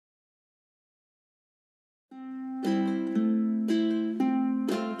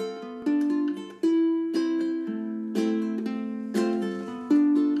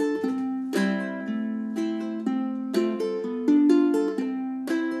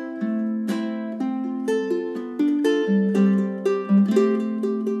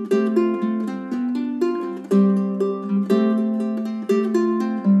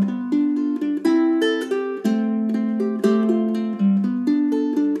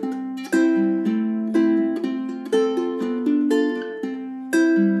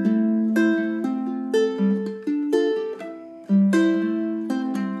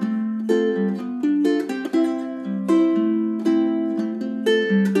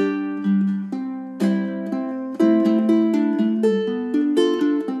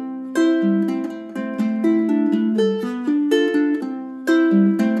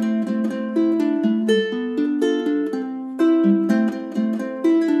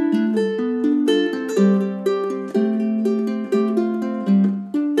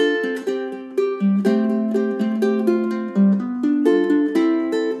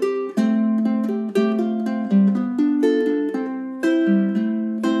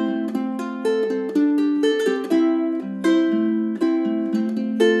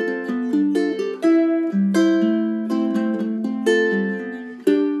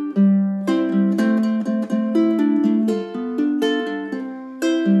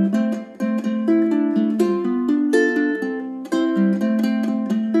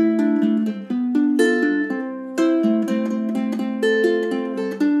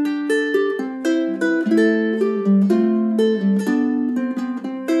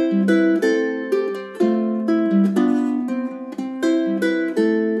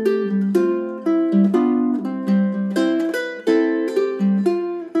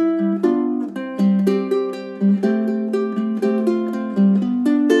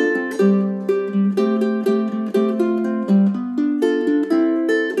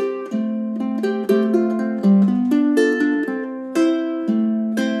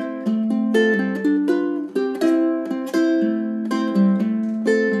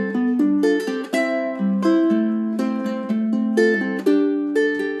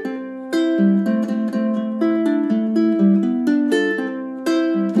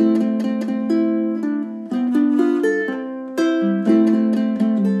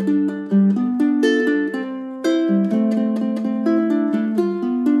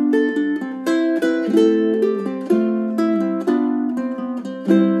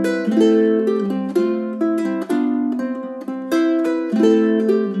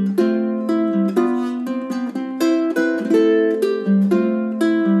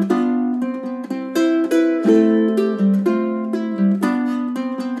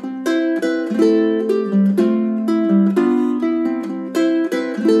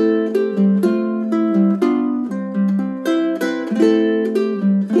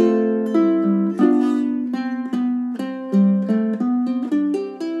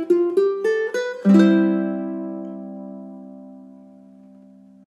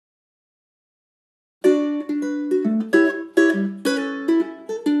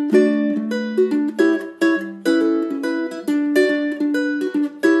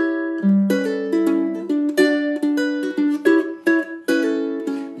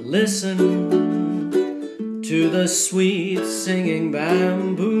Listen to the sweet singing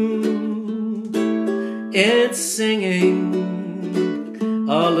bamboo. It's singing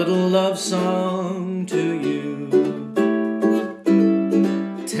a little love song to you,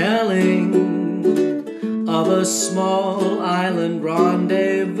 telling of a small island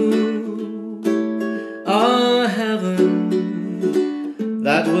rendezvous, a heaven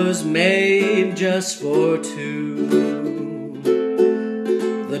that was made just for two.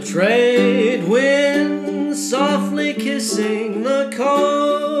 The trade wind softly kissing the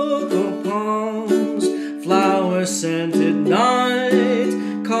cocoa palms, flower-scented night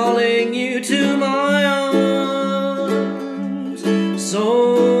calling you to my arms.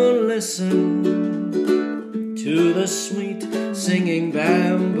 So listen to the sweet singing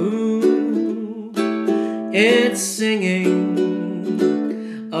bamboo. It's singing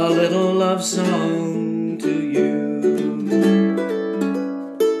a little love song to you.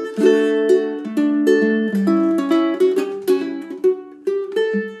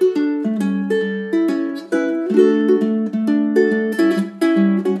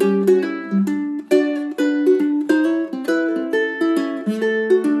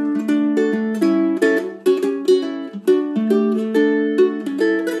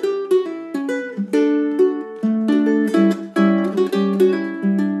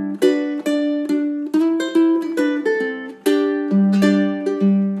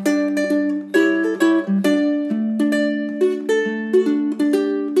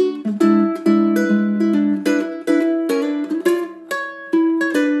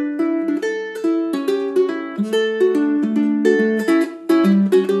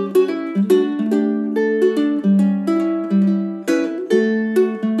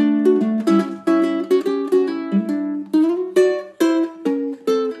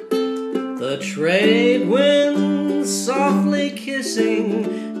 The trade wind softly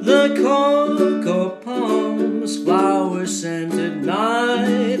kissing the cocoa palms, flower-scented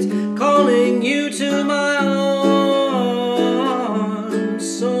night calling you to my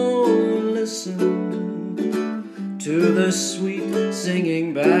arms. So listen to the sweet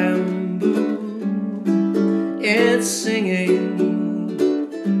singing bamboo. It's singing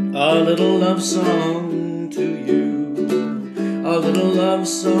a little love song to you, a little love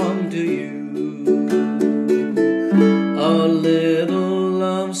song to you, a little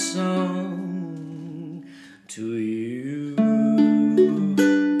love song to you.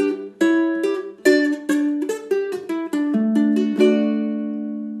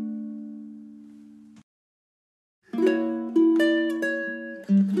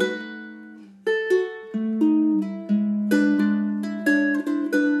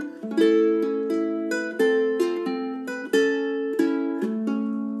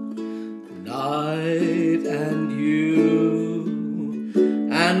 Night and you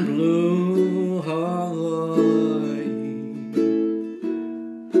and blue Hawaii.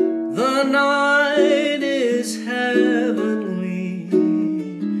 The night is heavenly,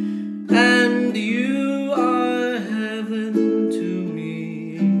 and you are heaven to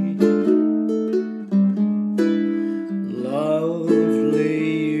me.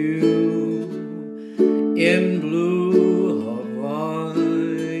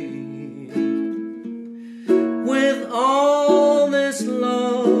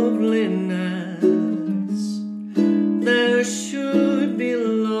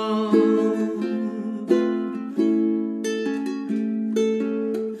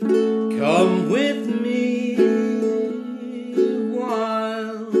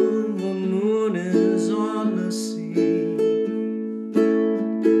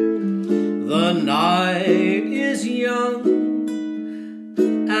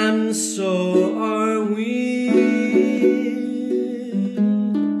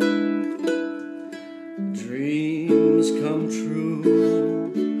 come true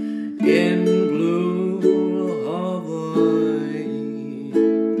in blue Hawaii,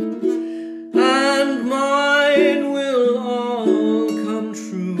 and mine will all come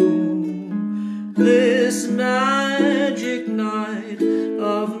true this magic night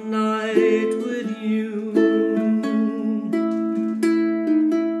of night with you.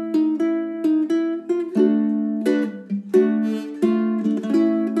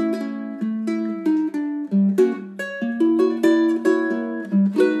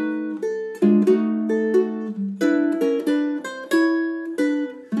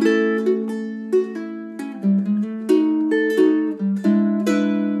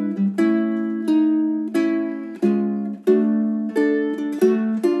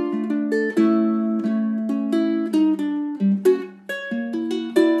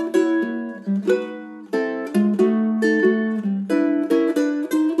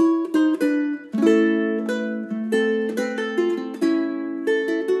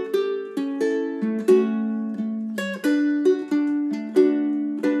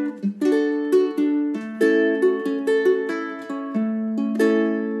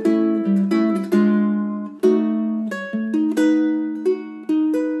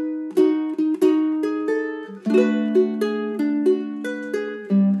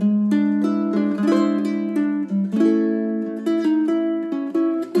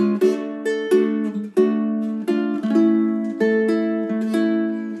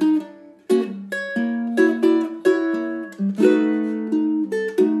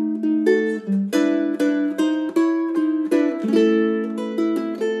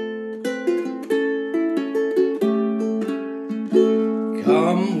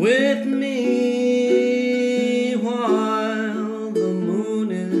 Come with me while the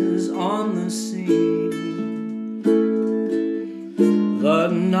moon is on the sea. The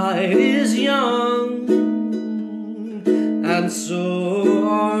night is young, and so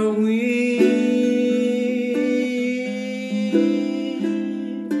are we.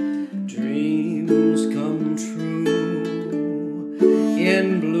 Dreams come true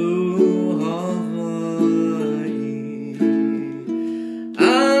in blue Hawaii,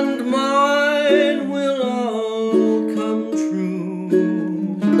 and mine will all come true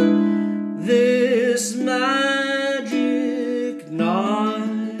this magic night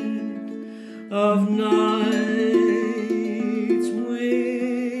of nights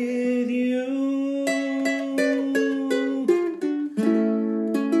with you.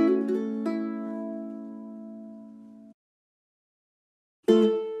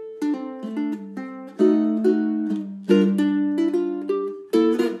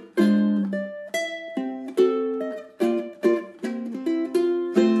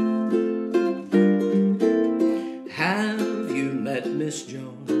 Have you met Miss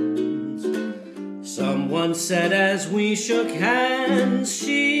Jones? Someone said as we shook hands,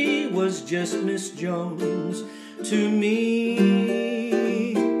 she was just Miss Jones to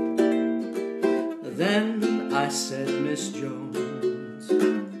me. Then I said, Miss Jones,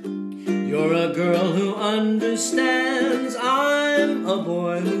 you're a girl who understands I'm a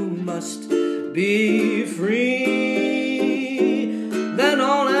boy who must be free. Then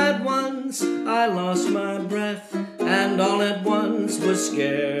all at once I lost my breath, and all at once was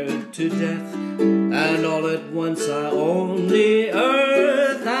scared to death, and all at once I only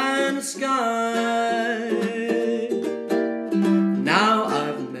earth and sky. Now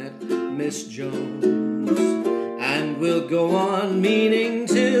I've met Miss Jones, and we'll go on meaning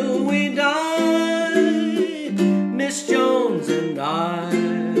till we die, Miss Jones and I.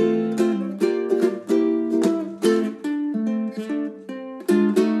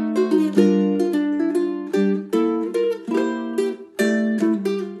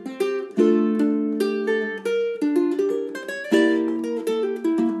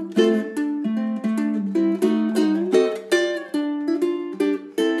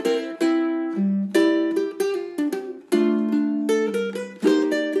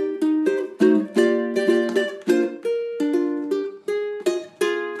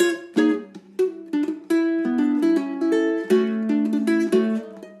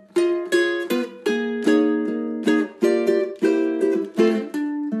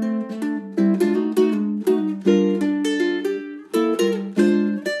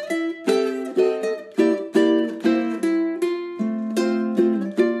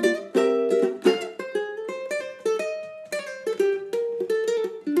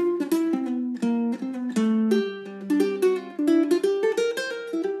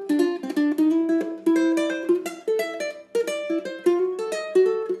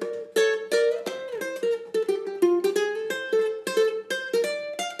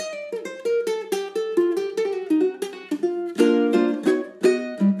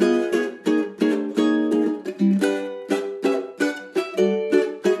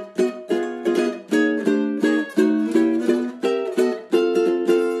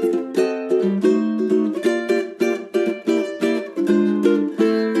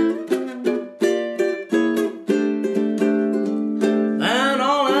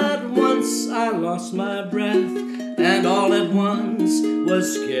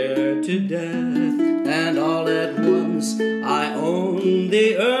 scared to death. And all at once I own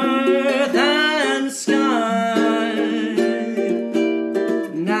the earth and sky.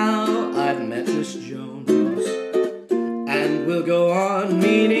 Now I've met Miss Jones, and we'll go on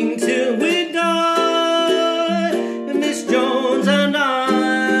meaning till we die. Miss Jones and I,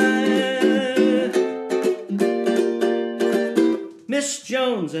 Miss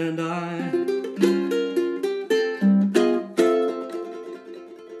Jones and I.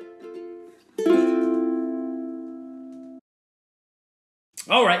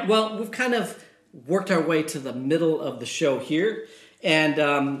 All right, well, we've kind of worked our way to the middle of the show here,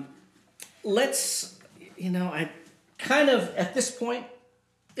 and let's, I kind of, at this point,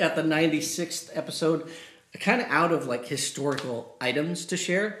 at the 96th episode, kind of out of like historical items to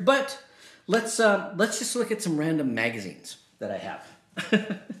share, but let's just look at some random magazines that I have.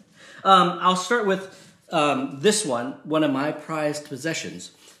 I'll start with this one of my prized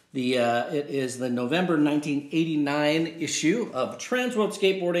possessions. It is the November 1989 issue of Transworld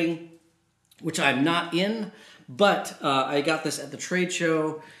Skateboarding, which I'm not in, but I got this at the trade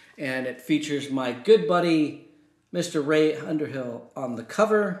show, and it features my good buddy, Mr. Ray Underhill, on the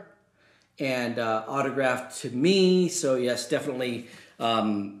cover, and autographed to me. So yes, definitely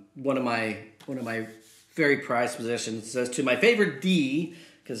one of my very prized possessions. It says to my favorite D,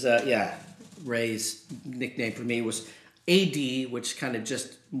 because Ray's nickname for me was AD, which kind of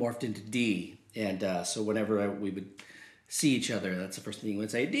just morphed into D, and so whenever we would see each other, that's the first thing he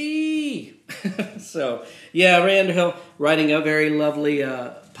would say, D. So yeah, Ray Underhill writing a very lovely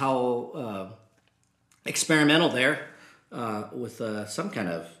Powell experimental there with some kind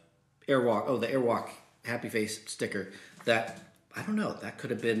of Airwalk. Oh, the Airwalk Happy Face sticker. That, I don't know, that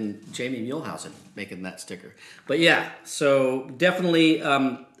could have been Jamie Muehlhausen making that sticker. But yeah, so definitely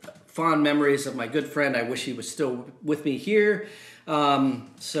fond memories of my good friend. I wish he was still with me here.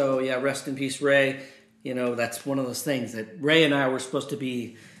 So yeah, rest in peace, Ray. That's one of those things that Ray and I were supposed to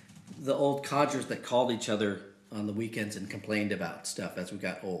be the old codgers that called each other on the weekends and complained about stuff as we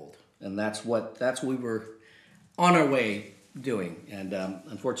got old. And that's what we were on our way doing. And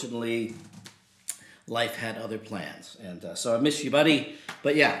unfortunately, life had other plans. And so I miss you, buddy.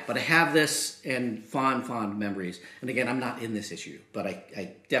 But I have this and fond memories. And again, I'm not in this issue, but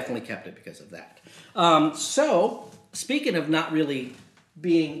I definitely kept it because of that. So speaking of not really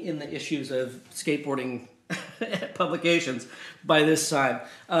being in the issues of skateboarding publications by this time,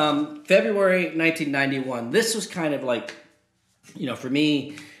 February 1991, this was kind of like, for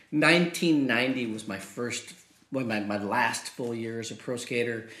me, 1990 was my last full year as a pro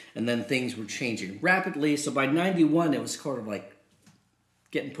skater, and then things were changing rapidly. So by 91, it was sort of like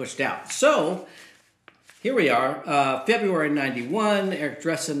getting pushed out. So here we are, February 91, Eric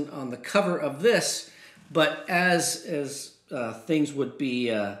Dressen on the cover of this. But as things would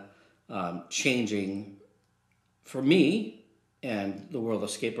be changing for me, and the world of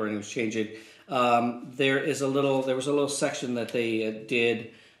skateboarding was changing, there was a little section that they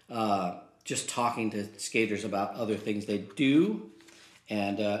did just talking to skaters about other things they do.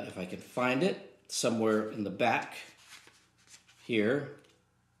 And if I can find it somewhere in the back here,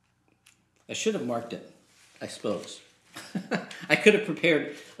 I should have marked it, I suppose. I could have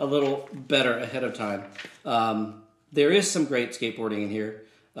prepared a little better ahead of time. There is some great skateboarding in here,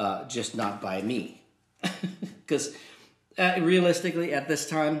 just not by me. Because realistically, at this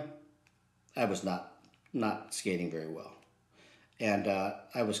time, I was not skating very well. And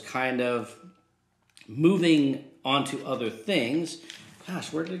I was kind of moving on to other things.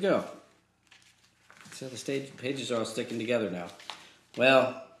 Gosh, where did it go? So the pages are all sticking together now.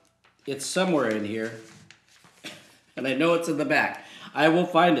 Well, it's somewhere in here. And I know it's in the back. I will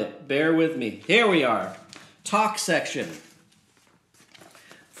find it. Bear with me. Here we are. Talk section.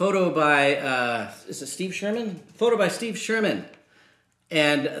 Photo by, is it Steve Sherman? Photo by Steve Sherman.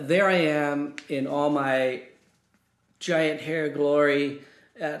 And there I am in all my giant hair glory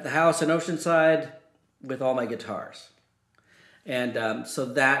at the house in Oceanside with all my guitars. And so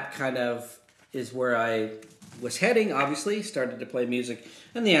that kind of is where I was heading, obviously. Started to play music.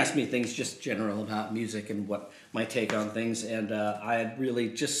 And they asked me things just general about music and what my take on things. And I had really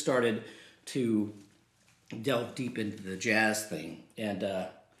just started to delve deep into the jazz thing. And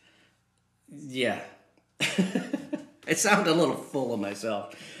yeah, I sound a little full of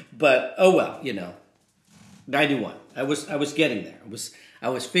myself. But oh well, 91. I was getting there. I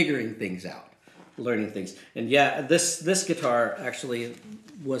was figuring things out, learning things. And yeah, this guitar actually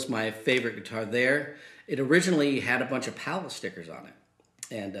was my favorite guitar there. It originally had a bunch of Powell stickers on it.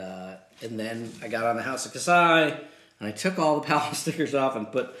 And then I got on the House of Kasai, and I took all the Powell stickers off and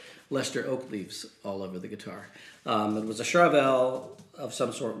put Lester Oak leaves all over the guitar. It was a Chevelle of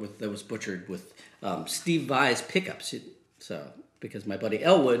some sort that was butchered with Steve Vai's pickups. So because my buddy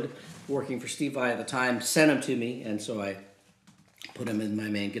Elwood, working for Steve Vai at the time, sent him to me, and so I put him in my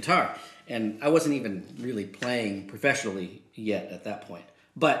main guitar. And I wasn't even really playing professionally yet at that point,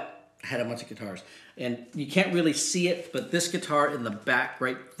 but I had a bunch of guitars. And you can't really see it, but this guitar in the back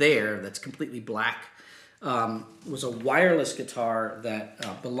right there that's completely black was a wireless guitar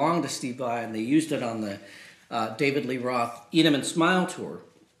that belonged to Steve Vai, and they used it on the David Lee Roth Eat 'Em and Smile tour.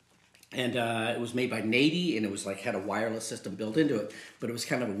 And it was made by Nady, and it was had a wireless system built into it, but it was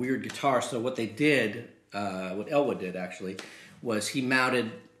kind of a weird guitar. So what they did, what Elwood did actually, was he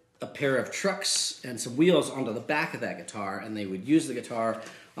mounted a pair of trucks and some wheels onto the back of that guitar, and they would use the guitar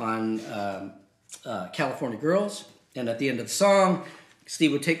on California Girls. And at the end of the song,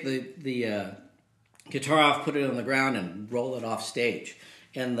 Steve would take the guitar off, put it on the ground, and roll it off stage.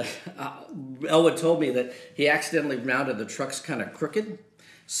 And Elwood told me that he accidentally mounted the trucks kind of crooked.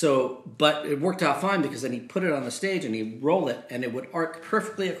 So, but it worked out fine because then he put it on the stage and he'd roll it, and it would arc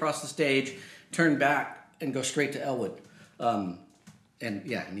perfectly across the stage, turn back, and go straight to Elwood. And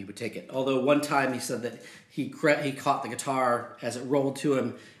he would take it. Although one time he said that he caught the guitar as it rolled to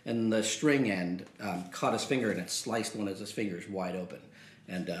him, and the string end caught his finger, and it sliced one of his fingers wide open.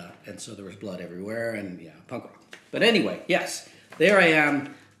 And so there was blood everywhere, and punk rock. But anyway, yes, there I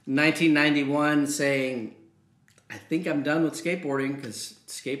am, 1991, saying, I think I'm done with skateboarding because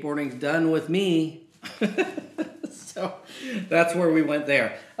skateboarding's done with me. So that's where we went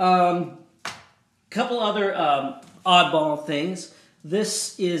there. Couple other oddball things.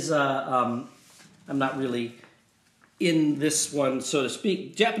 This is, I'm not really in this one, so to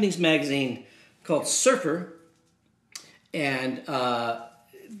speak, Japanese magazine called Surfer, and done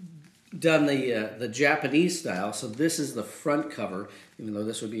the Japanese style. So this is the front cover, even though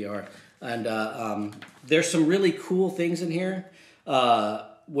this would be our... And there's some really cool things in here,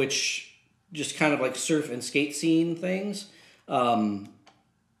 which just kind of like surf and skate scene things that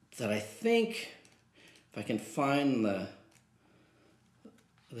I think, if I can find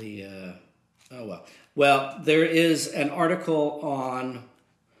well, there is an article on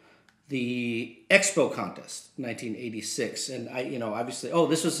the Expo contest, 1986, and obviously,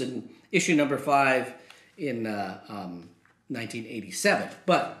 this was in issue number 5 in 1987,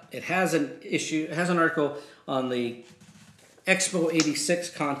 but it has an article on the Expo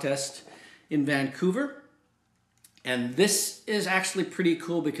 86 contest in Vancouver, and this is actually pretty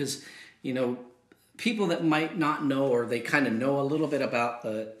cool because, people that might not know, or they kind of know a little bit about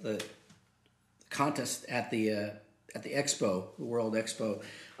the contest at the Expo, the World Expo,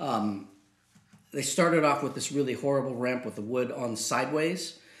 they started off with this really horrible ramp with the wood on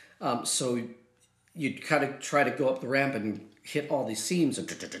sideways, so you'd kind of try to go up the ramp and hit all these seams,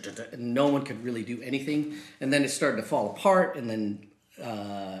 and no one could really do anything. And then it started to fall apart, and then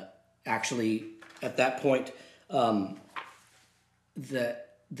actually at that point,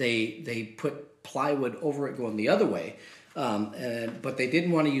 that they put plywood over it going the other way, but they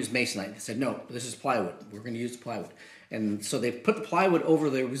didn't want to use masonite. They said, no, this is plywood. We're going to use the plywood. And so they put the plywood over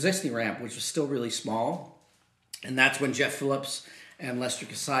the existing ramp, which was still really small. And that's when Jeff Phillips and Lester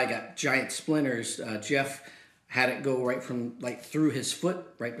Kasai got giant splinters. Jeff had it go right from through his foot,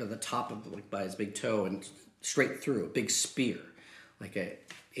 right to the top of by his big toe, and straight through, a big spear, like a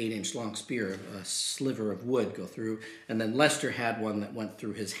 8-inch long spear, a sliver of wood go through. And then Lester had one that went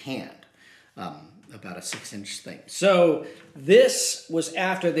through his hand, about a 6-inch thing. So this was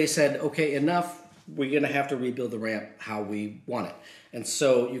after they said, okay, enough, we're going to have to rebuild the ramp how we want it. And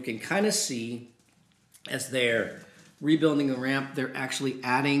so you can kind of see as they're rebuilding the ramp, they're actually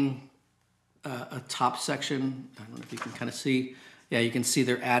adding a top section. I don't know if you can kind of see. Yeah, you can see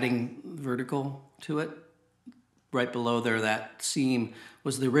they're adding vertical to it. Right below there, that seam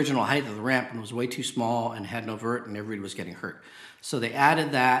was the original height of the ramp and was way too small and had no vert, and everybody was getting hurt. So they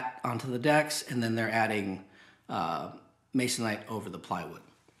added that onto the decks, and then they're adding masonite over the plywood.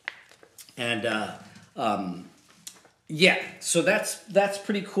 And so that's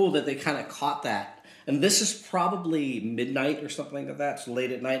pretty cool that they kind of caught that. And this is probably midnight or something like that. It's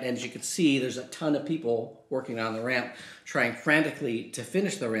late at night, and as you can see, there's a ton of people working on the ramp, trying frantically to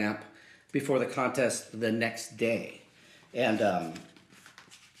finish the ramp before the contest the next day. And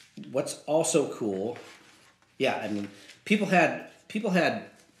what's also cool, people had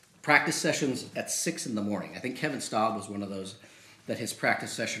practice sessions at 6 in the morning. I think Kevin Staub was one of those that his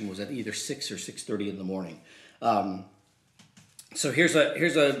practice session was at either 6 or 6:30 in the morning. So here's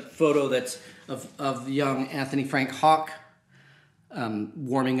a photo that's of young Anthony Frank Hawk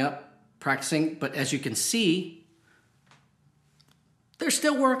warming up, practicing. But as you can see, they're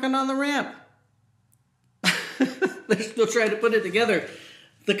still working on the ramp. They're still trying to put it together.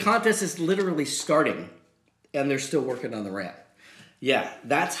 The contest is literally starting, and they're still working on the ramp. Yeah,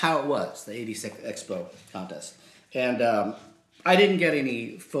 that's how it was, the 86 Expo contest. And I didn't get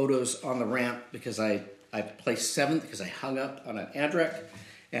any photos on the ramp because I placed 7th because I hung up on an Andrek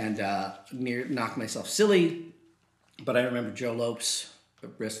and knocked myself silly. But I remember Joe Lopes,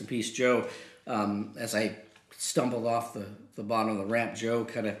 rest in peace, Joe, as I stumbled off the bottom of the ramp, Joe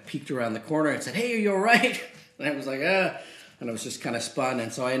kind of peeked around the corner and said, "Hey, are you all right?" And I was like, and I was just kind of spun,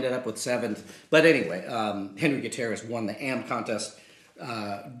 and so I ended up with 7th. But anyway, Henry Gutierrez won the AM contest,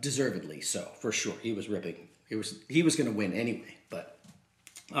 deservedly so, for sure. He was ripping. He was going to win anyway. But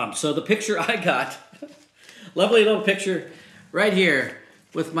so the picture I got, lovely little picture right here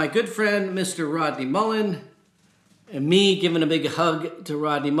with my good friend, Mr. Rodney Mullen, and me giving a big hug to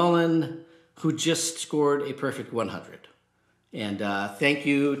Rodney Mullen, who just scored a perfect 100. And thank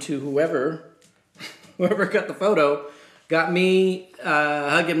you to whoever got the photo, got me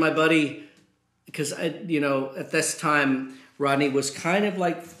hugging my buddy, because at this time Rodney was kind of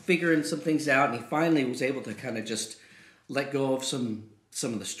like figuring some things out, and he finally was able to kind of just let go of some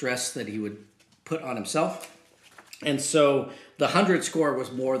of the stress that he would put on himself. And so the 100 score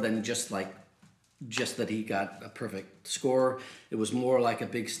was more than just that he got a perfect score. It was more like a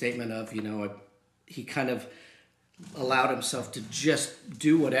big statement of, he kind of allowed himself to just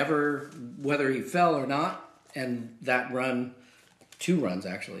do whatever, whether he fell or not. And that run, 2 runs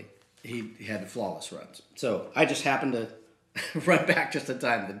actually, he had flawless runs. So I just happened to run back just in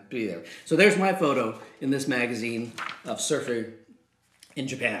time to be there. So there's my photo in this magazine of surfing in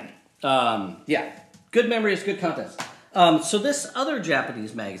Japan. Yeah, good memories, good contest. So this other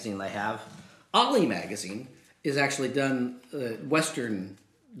Japanese magazine I have, Ollie magazine, is actually done Western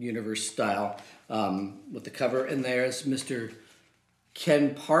universe style with the cover, and there's Mr.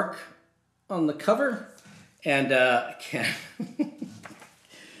 Ken Park on the cover, and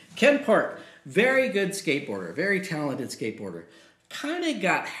Ken Park, very good skateboarder, very talented skateboarder, kind of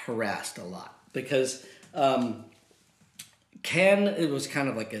got harassed a lot because Ken, it was kind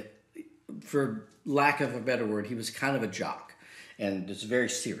of like for lack of a better word, he was kind of a jock. And was very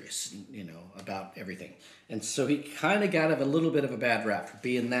serious, about everything. And so he kind of got a little bit of a bad rap for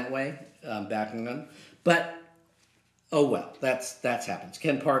being that way back then. But, oh well, that's happens.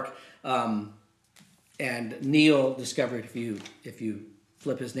 Ken Park and Neil discovered if you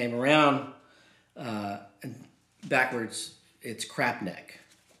flip his name around and backwards, it's Crap Neck.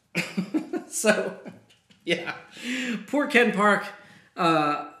 So, yeah. Poor Ken Park,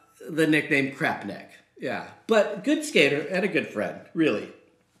 the nickname Crap Neck. Yeah, but good skater and a good friend, really.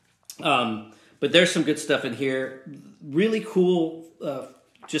 But there's some good stuff in here. Really cool,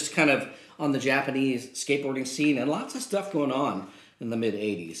 just kind of on the Japanese skateboarding scene, and lots of stuff going on in the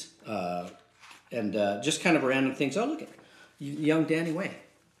mid-'80s. And just kind of random things. Oh, look at young Danny Way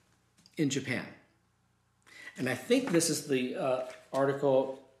in Japan. And I think this is the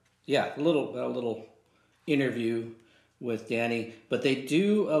article, yeah, a little interview with Danny. But they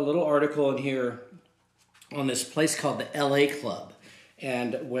do a little article in here on this place called the LA Club.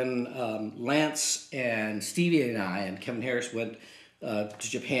 And when Lance and Stevie and I and Kevin Harris went to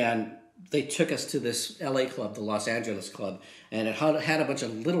Japan, they took us to this LA Club, the Los Angeles Club, and it had a bunch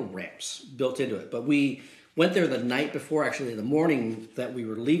of little ramps built into it. But we went there the night before, actually the morning that we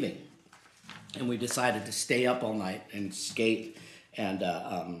were leaving, and we decided to stay up all night and skate and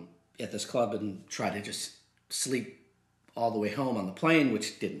at this club and try to just sleep all the way home on the plane,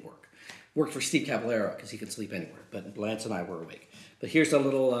 which didn't work. Worked for Steve Caballero because he could sleep anywhere, but Lance and I were awake. But here's a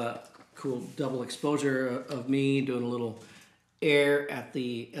little cool double exposure of me doing a little air at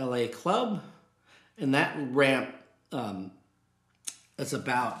the LA Club. And that ramp is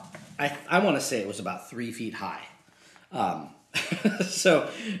about, I want to say it was about 3 feet high. So,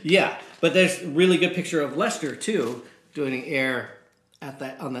 yeah. But there's a really good picture of Lester, too, doing air at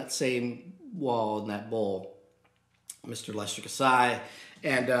on that same wall in that bowl. Mr. Lester Kasai.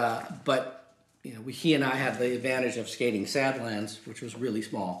 And but he and I had the advantage of skating Sadlands, which was really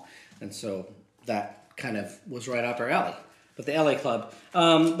small, and so that kind of was right up our alley. But the LA Club.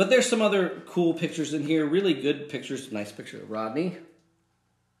 But there's some other cool pictures in here. Really good pictures. Nice picture of Rodney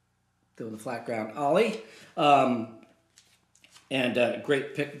doing the flat ground ollie, and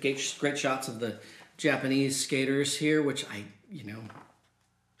great shots of the Japanese skaters here, which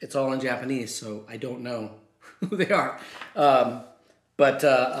it's all in Japanese, so I don't know who they are.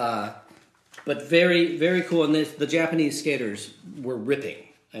 But very, very cool. And the Japanese skaters were ripping.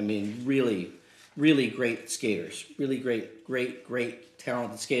 I mean, really, really great skaters. Really great,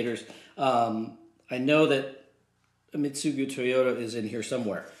 talented skaters. I know that Mitsugu Toyota is in here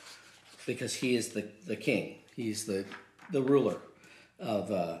somewhere because he is the king. He's the ruler of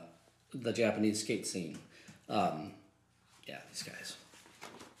the Japanese skate scene. Yeah, these guys.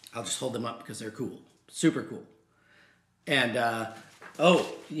 I'll just hold them up because they're cool. Super cool. And, oh,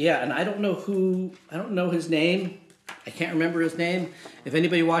 yeah, and I don't know his name. I can't remember his name. If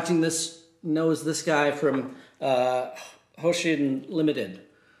anybody watching this knows this guy from Hoshin Limited,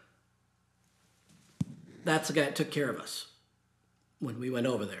 that's the guy that took care of us when we went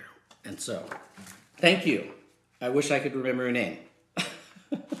over there. And so, thank you. I wish I could remember her name.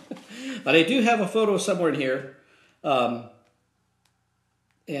 But I do have a photo somewhere in here.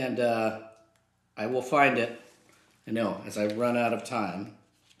 And I will find it. I know, as I run out of time,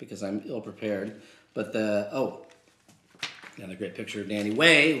 because I'm ill-prepared. But another great picture of Danny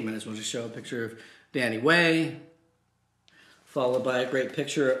Way. We might as well just show a picture of Danny Way. Followed by a great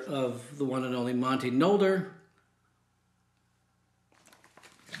picture of the one and only Monty Nolder.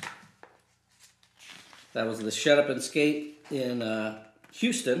 That was the Shut Up and Skate in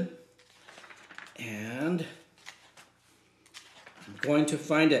Houston. And I'm going to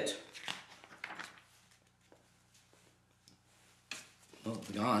find it. Oh,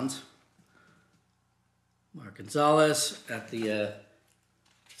 the Gons. Mark Gonzalez at the,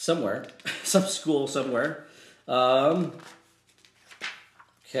 somewhere, some school somewhere.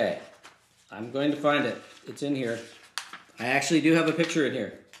 Okay, I'm going to find it. It's in here. I actually do have a picture in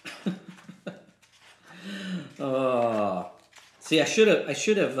here. See, I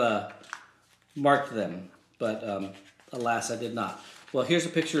should have marked them, but alas, I did not. Well, here's a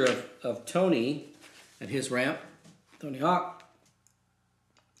picture of Tony at his ramp. Tony Hawk,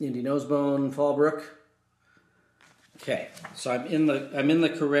 Indy Nosebone, Fallbrook. Okay, so I'm in the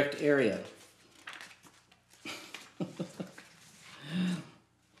correct area.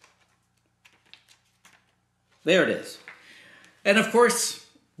 There it is. And of course,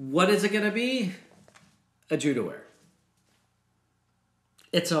 what is it going to be? A judo wear.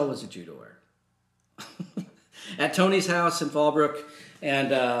 It's always a judo wear. At Tony's house in Fallbrook,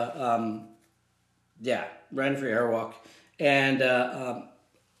 and yeah, ran for Airwalk. And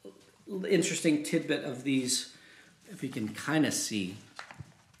interesting tidbit of these, if you can kind of see,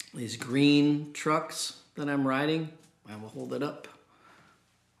 these green trucks that I'm riding. I will hold it up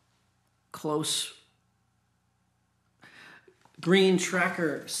close. Green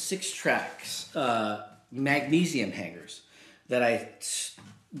Tracker 6-tracks magnesium hangers that I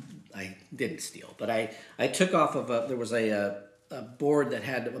didn't steal, but I took off of there was a board that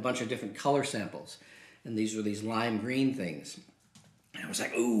had a bunch of different color samples, and these were these lime green things. And I was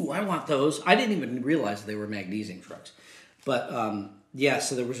like, ooh, I want those. I didn't even realize they were magnesium trucks. But yeah,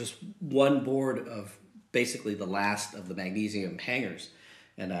 so there was just one board of basically the last of the magnesium hangers.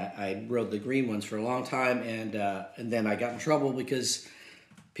 And I rode the green ones for a long time, and then I got in trouble because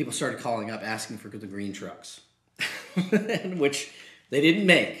people started calling up asking for the green trucks, which they didn't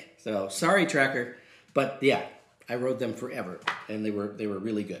make. So sorry, Tracker, but yeah, I rode them forever, and they were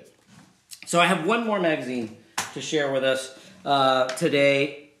really good. So I have one more magazine to share with us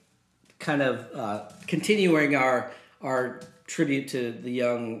today, kind of continuing our tribute to the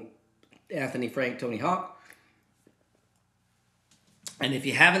young Anthony Frank Tony Hawk. And if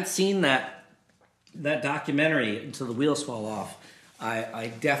you haven't seen that documentary, Until the Wheels Fall Off,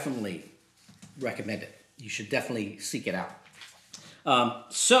 I definitely recommend it. You should definitely seek it out.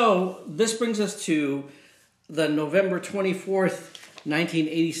 So this brings us to the November 24th,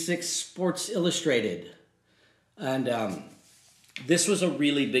 1986 Sports Illustrated. And this was a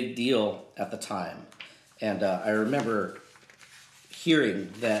really big deal at the time. And I remember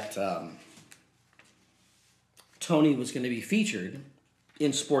hearing that Tony was going to be featured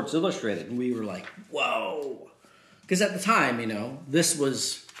in Sports Illustrated, and we were like, whoa. Because at the time, you know, this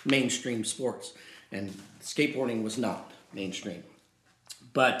was mainstream sports, and skateboarding was not mainstream.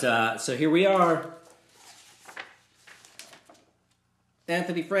 But, so here we are.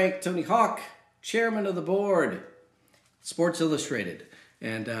 Anthony Frank, Tony Hawk, chairman of the board, Sports Illustrated.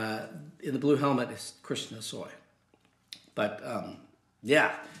 And in the blue helmet is Christian Hosoi. But,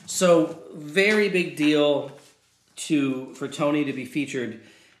 yeah, so very big deal for Tony to be featured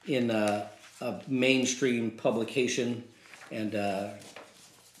in a mainstream publication, and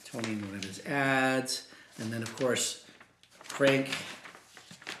Tony in one of his ads, and then of course Frank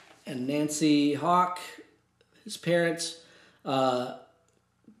and Nancy Hawk, his parents,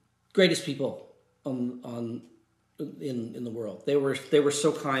 greatest people in the world. They were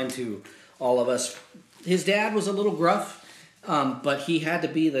so kind to all of us. His dad was a little gruff, but he had to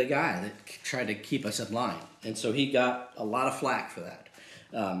be the guy that tried to keep us in line. And so he got a lot of flack for that.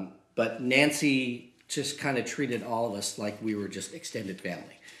 But Nancy just kind of treated all of us like we were just extended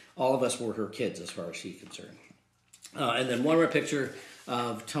family. All of us were her kids as far as she's concerned. And then one more picture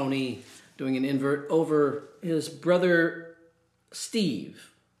of Tony doing an invert over his brother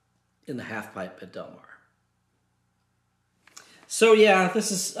Steve in the half pipe at Del Mar. So yeah,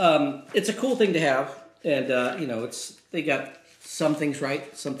 this is it's a cool thing to have, and you know, they got some things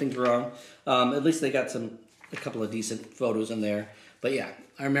right, some things wrong. At least they got a couple of decent photos in there. But yeah,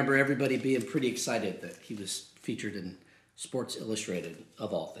 I remember everybody being pretty excited that he was featured in Sports Illustrated,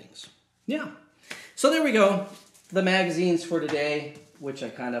 of all things. Yeah. So there we go. The magazines for today, which I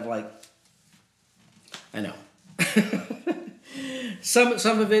kind of like. I know.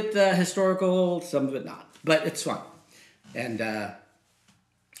 Some of it historical, some of it not. But it's fun. And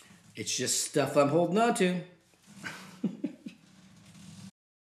it's just stuff I'm holding on to.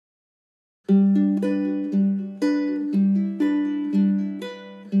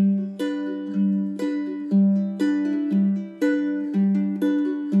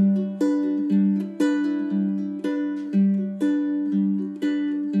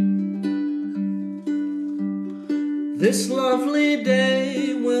 This lovely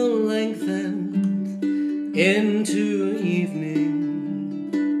day will lengthen into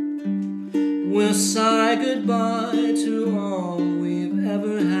evening. We'll sigh goodbye to all we've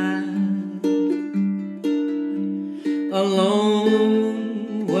ever had.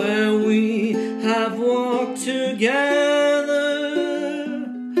 Alone where we have walked together,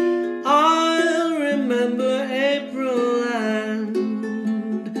 I'll remember April and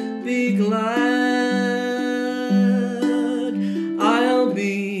be glad.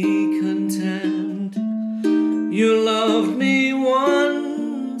 You loved me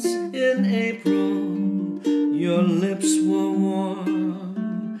once in April, your lips were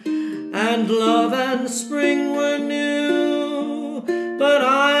warm, and love and spring were new. But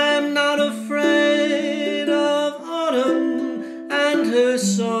I'm not afraid of autumn and her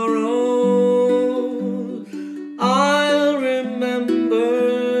sorrow. I'll remember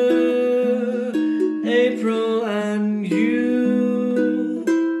April and you.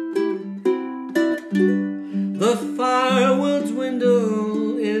 The fire will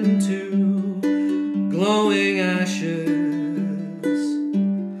dwindle into glowing ashes,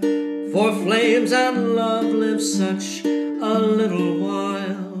 for flames and love live such a little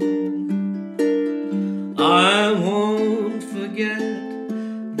while. I won't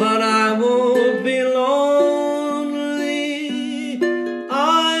forget, but I won't be lonely.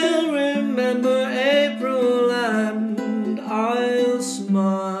 I'll remember April and I'll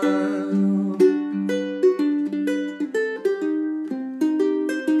smile.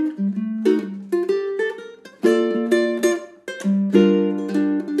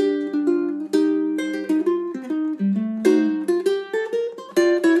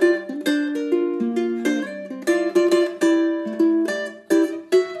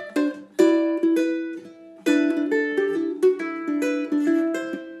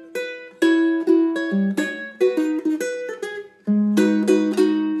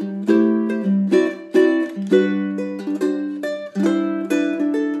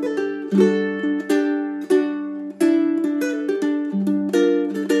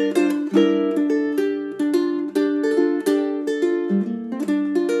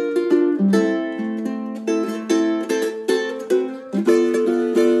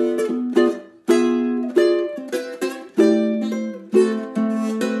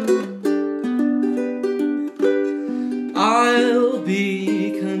 I'll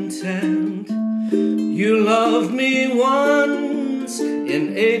be content. You loved me once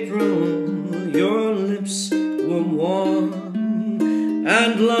in April, your lips were warm,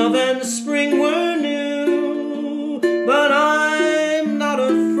 and love and spring were new. But I'm not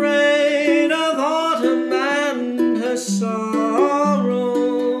afraid of autumn and her sorrows,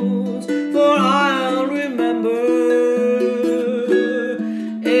 for I'll remember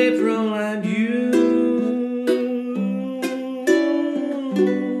April and you.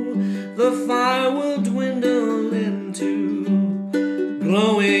 The fire will dwindle into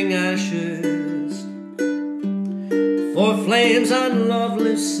glowing ashes, for flames and love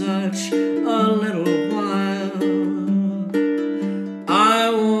live such a little while. I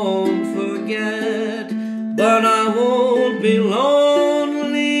won't forget, but I won't be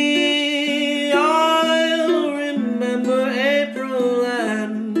lonely. I'll remember April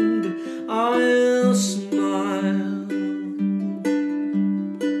and I'll smile.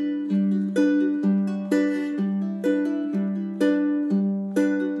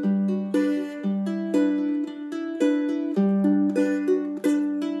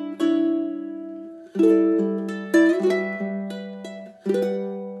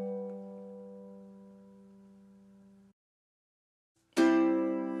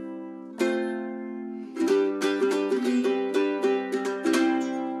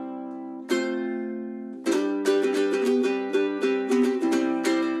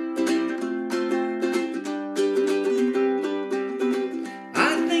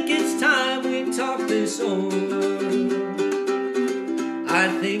 this over. I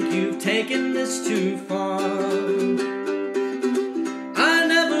think you've taken this too far. I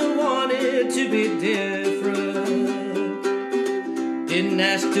never wanted to be different, didn't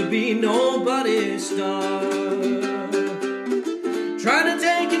ask to be nobody's star. Try to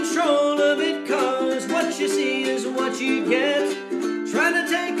take control of it, 'cause what you see is what you get. Try to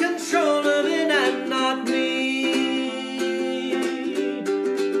take control of it and not me.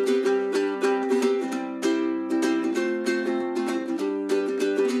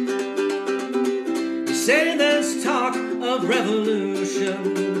 You say there's talk of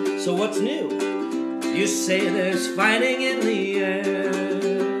revolution, so what's new? You say there's fighting in the air.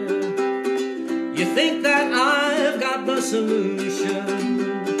 You think that I've got the solution,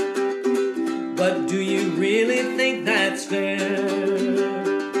 but do you really think that's fair?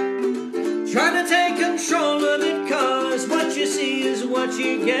 Try to take control of it, 'cause what you see is what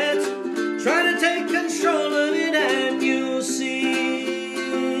you get. Try to take control of it and you'll see.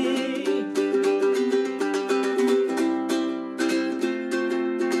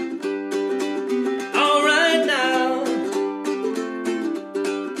 All right now,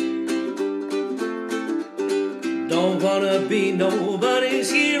 don't wanna be nobody's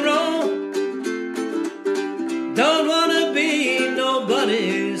hero, don't wanna be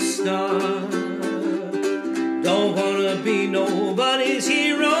nobody's star, don't wanna be nobody's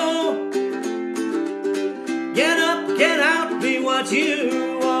hero. Get up, get out, be what you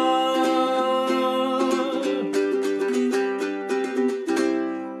are.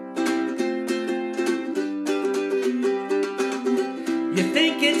 You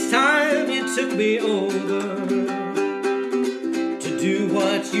think it's time you took me over, to do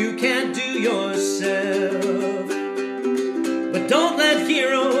what you can't do yourself. But don't let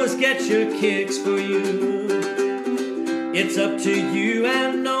heroes get your kicks for you. It's up to you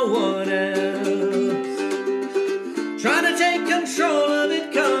and no one else. Try to take control of it,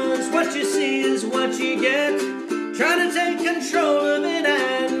 'cause what you see is what you get. Try to take control of it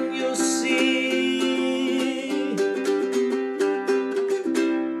and you'll see.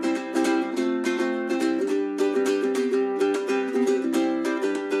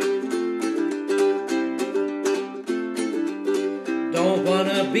 Don't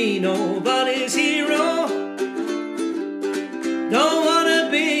wanna be nobody's hero, don't wanna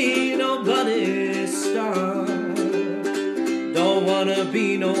be nobody's star, don't wanna be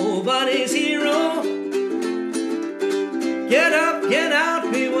nobody's hero. Get up, get out,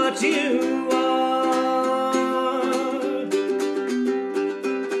 be what you are.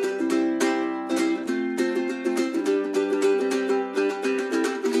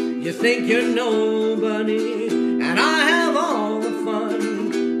 You think you're nobody, and I have all the fun,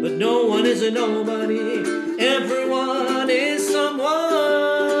 but no one is a nobody, everyone is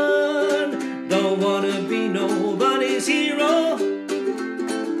someone. Don't wanna be nobody's hero,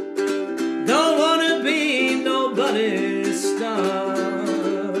 don't wanna be nobody's star,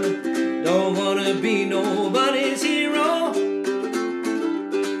 don't wanna be nobody's hero.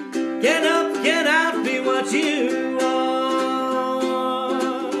 Get up, get out, be what you are.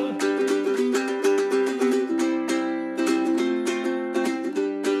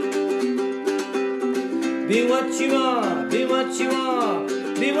 Be what you are, be what you are,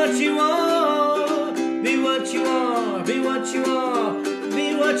 be what you are, be what you are, be what you are, be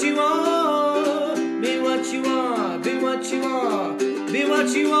what you are, be what you are, be what you are, be what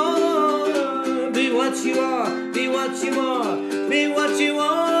you are, be what you are, be what you are, be what you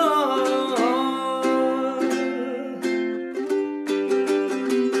are.